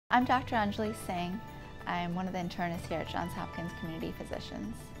I'm Dr. Anjali Singh. I'm one of the internists here at Johns Hopkins Community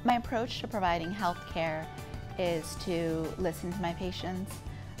Physicians. My approach to providing health care is to listen to my patients,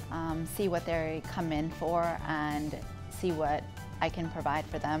 see what they come in for, and see what I can provide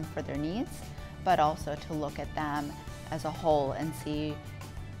for them for their needs, but also to look at them as a whole and see,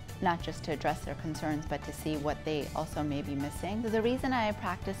 not just to address their concerns, but to see what they also may be missing. So the reason I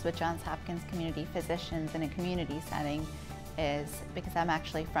practice with Johns Hopkins Community Physicians in a community setting is because I'm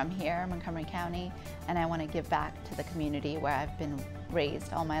actually from here, Montgomery County, and I want to give back to the community where I've been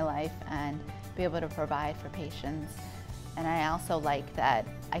raised all my life and be able to provide for patients. And I also like that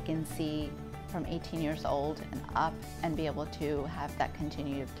I can see from 18 years old and up and be able to have that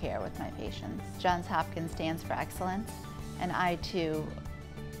continuity of care with my patients. Johns Hopkins stands for excellence, and I too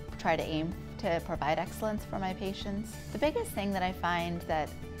try to aim to provide excellence for my patients. The biggest thing that I find that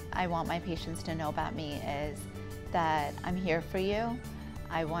I want my patients to know about me is that I'm here for you.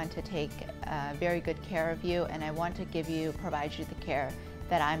 I want to take very good care of you, and I want to provide you the care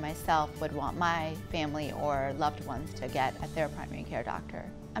that I myself would want my family or loved ones to get at their primary care doctor.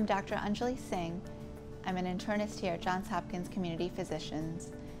 I'm Dr. Anjali Singh. I'm an internist here at Johns Hopkins Community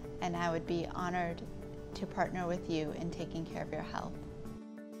Physicians, and I would be honored to partner with you in taking care of your health.